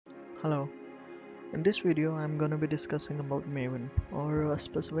Hello. In this video, I'm gonna be discussing about Maven, or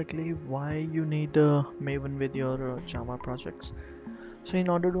specifically why you need Maven with your Java projects. So, in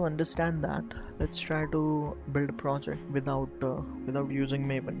order to understand that, let's try to build a project without using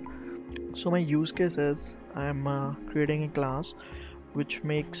Maven. So, my use case is I'm creating a class which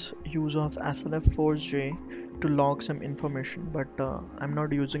makes use of SLF4j to log some information, but I'm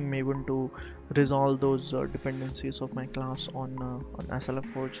not using Maven to resolve those dependencies of my class on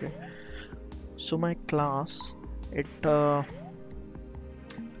SLF4j. So my class, it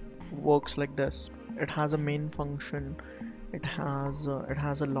works like this. It has a main function. It has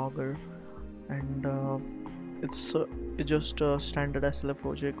a logger, and it's just standard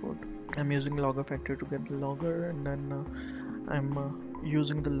SLF4j code. I'm using logger factory to get the logger, and then I'm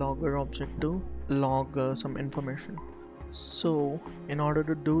using the logger object to log some information. So in order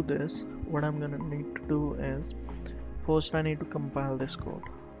to do this, what I'm gonna need to do is first I need to compile this code.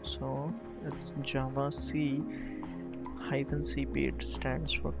 So it's Java C -cp. It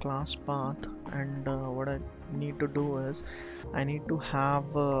stands for class path, and what I need to do is I need to have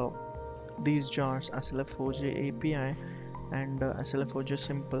these jars SLF4j API and SLF4j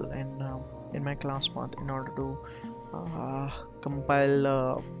simple in my class path in order to uh,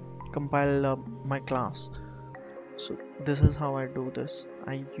 compile my class. So this is how I do this.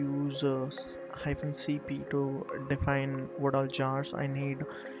 I use -cp to define what all jars I need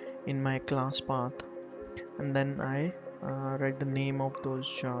in my class path, and then I write the name of those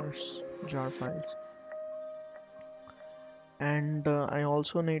jar files. And I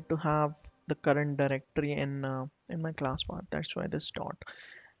also need to have the current directory in my class path. That's why this dot.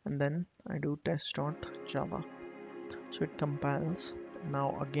 And then I do test.java. So it compiles. Now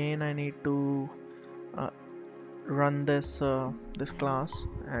again I need to uh, run this class,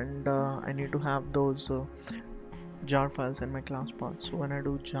 and I need to have those jar files in my class path. So when I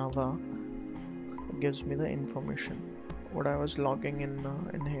do Java, it gives me the information what I was logging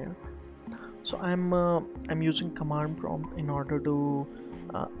in here. So I'm using command prompt in order to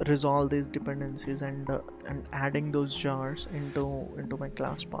resolve these dependencies and adding those jars into my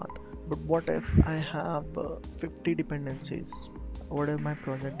class path. But what if I have 50 dependencies? What if my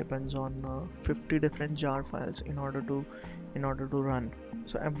project depends on 50 different jar files in order to run?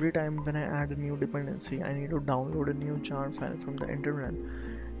 So every time when I add a new dependency, I need to download a new jar file from the internet,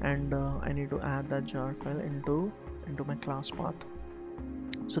 and I need to add that jar file into my class path.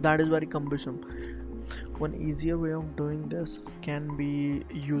 So that is very cumbersome. One easier way of doing this can be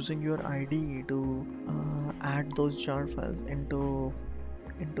using your IDE to add those jar files into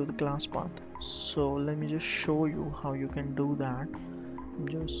the class path. So let me just show you how you can do that. I'm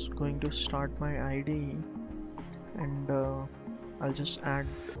just going to start my IDE, and I'll just add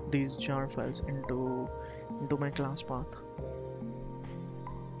these jar files into my class path.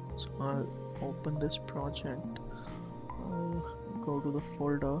 So I'll open this project. I'll go to the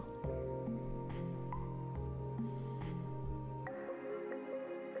folder,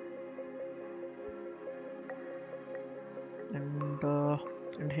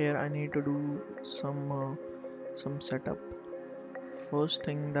 and here I need to do some setup. First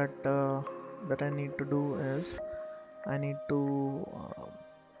thing that I need to do is I need to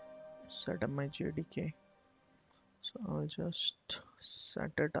set up my JDK. So I'll just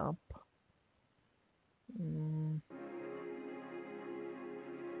set it up. Mm,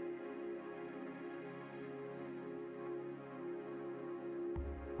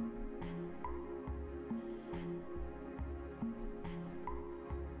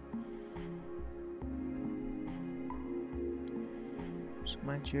 so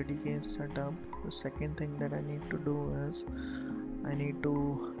my JDK is set up. The second thing that I need to do is I need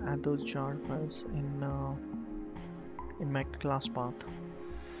to add those jar files in my class path.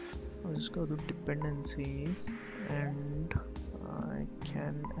 I'll just go to dependencies, and I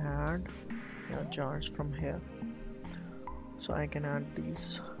can add jars from here. So I can add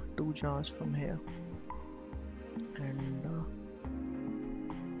these two jars from here, and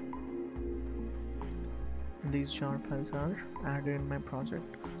these jar files are added in my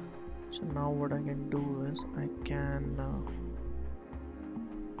project. So now what I can do is I can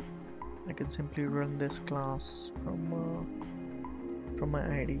simply run this class from my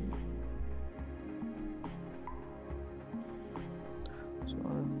IDE. So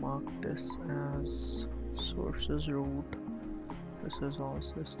I'll mark this as sources root. This is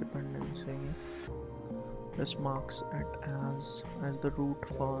also this dependency. This marks it as the root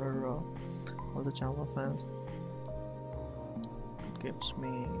for all the Java files. It gives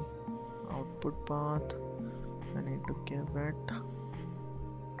me output path. I need to give it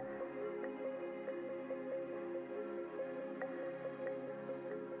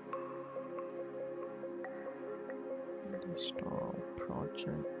Stop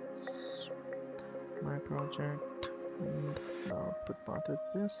projects, my project, and the output path is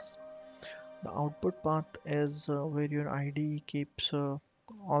this. The output path is where your IDE keeps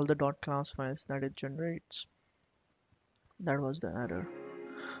all the .class files that it generates. That was the error.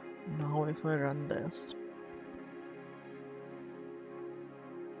 Now if I run this,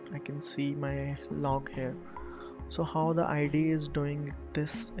 I can see my log here. So how the IDE is doing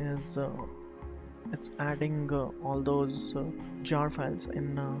this is it's adding all those jar files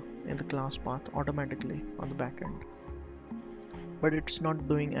in the class path automatically on the backend, but it's not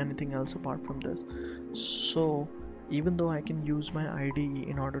doing anything else apart from this. So even though I can use my IDE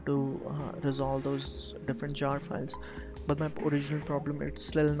in order to resolve those different jar files, but my original problem it's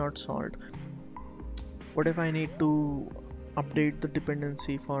still not solved. What if I need to update the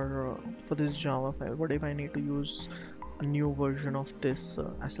dependency for this Java file? What if I need to use a new version of this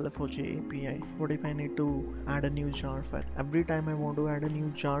SLFOJ API? What if I need to add a new jar file? Every time I want to add a new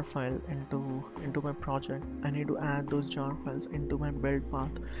jar file into my project, I need to add those jar files into my build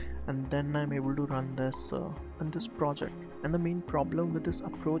path, and then I'm able to run this in this project. And the main problem with this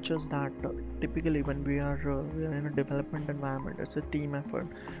approach is that typically when we are in a development environment, it's a team effort.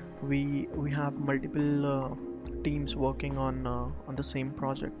 We have multiple teams working on the same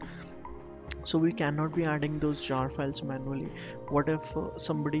project, so we cannot be adding those jar files manually. What if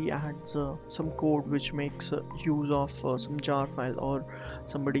somebody adds some code which makes use of some jar file, or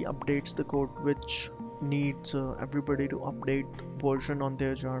somebody updates the code which needs everybody to update version on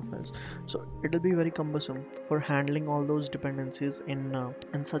their jar files? So it'll be very cumbersome for handling all those dependencies in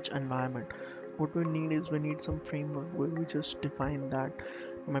such environment. What we need is we need some framework where we just define that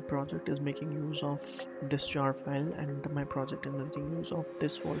my project is making use of this jar file and my project is making use of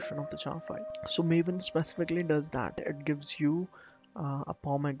this version of the jar file. So Maven specifically does that. It gives you a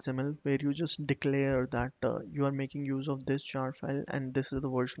POM XML where you just declare that you are making use of this jar file and this is the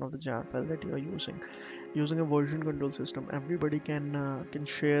version of the jar file that you are using. Using a version control system, everybody can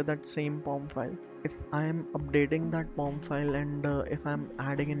share that same POM file. If I'm updating that POM file, and if I'm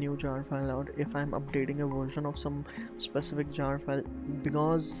adding a new jar file, or if I'm updating a version of some specific jar file,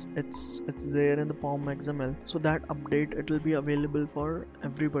 because it's there in the POM XML, so that update it will be available for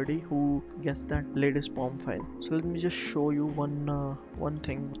everybody who gets that latest POM file. So let me just show you one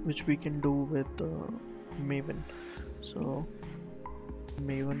thing which we can do with Maven. So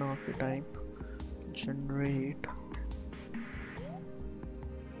Maven archetype generate,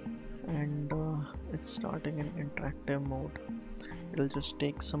 and it's starting in interactive mode. It'll just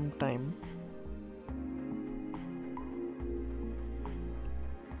take some time.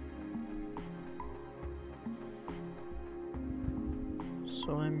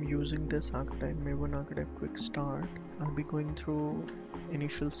 So I'm using this archetype, Maven archetype quick start. I'll be going through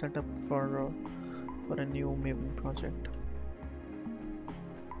initial setup for a new Maven project.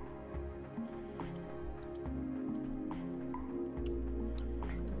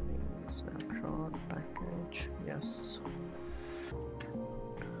 Snapshot package, yes.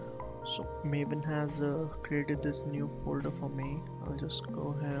 So Maven has created this new folder for me. I'll just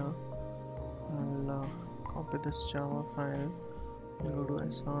go here. I'll copy this Java file. I'll go to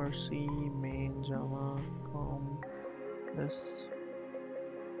src main java com this,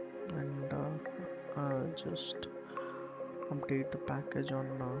 and I'll just update the package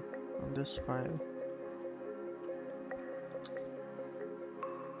on this file.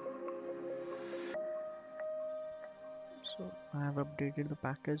 So I have updated the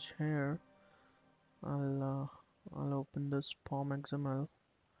package here. I'll open this POM XML.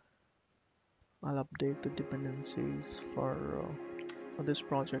 I'll update the dependencies for this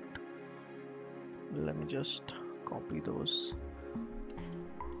project. Let me just copy those.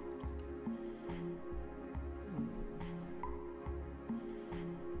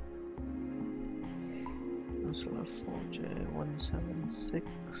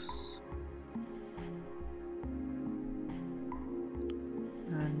 SLF4J176,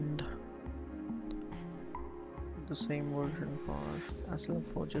 and the same version for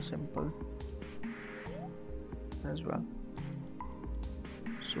SLF4J simple as well.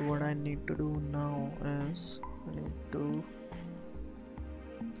 So what I need to do now is I need to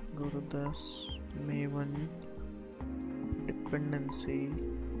go to this Maven dependency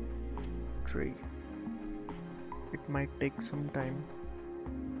tree. It might take some time.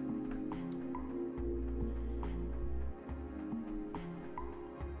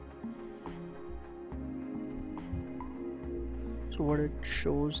 So what it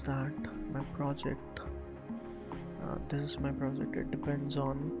shows that my project, this is my project, it depends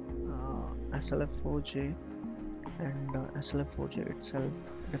on SLF4J, and SLF4J itself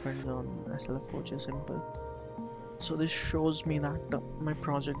depends on SLF4J simple. So this shows me that my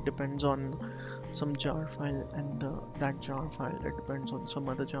project depends on some jar file, and that jar file, it depends on some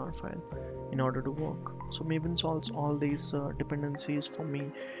other jar file in order to work. So Maven solves all these dependencies for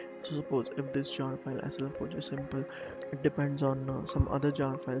me. So suppose if this jar file SLF4J simple, it depends on some other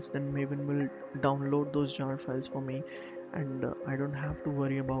jar files, then Maven will download those jar files for me, and I don't have to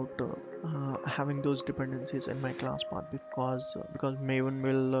worry about having those dependencies in my class path, because Maven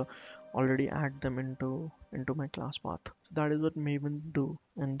will already add them into my class path. So that is what Maven do,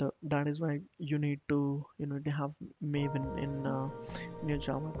 and that is why you need to to have Maven in your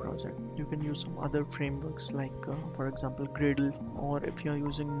Java project. You can use some other frameworks like, for example, Gradle, or if you're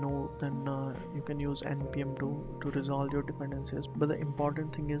using Node, then you can use npm to resolve your dependencies. But the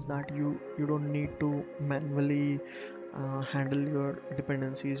important thing is that you don't need to manually handle your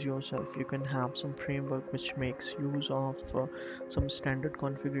dependencies yourself. You can have some framework which makes use of some standard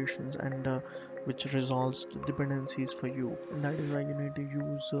configurations, and which resolves the dependencies for you. And that is why you need to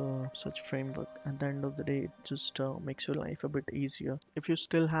use such framework. At the end of the day, it just makes your life a bit easier. If you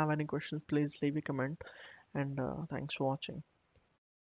still have any questions, please leave a comment, and thanks for watching.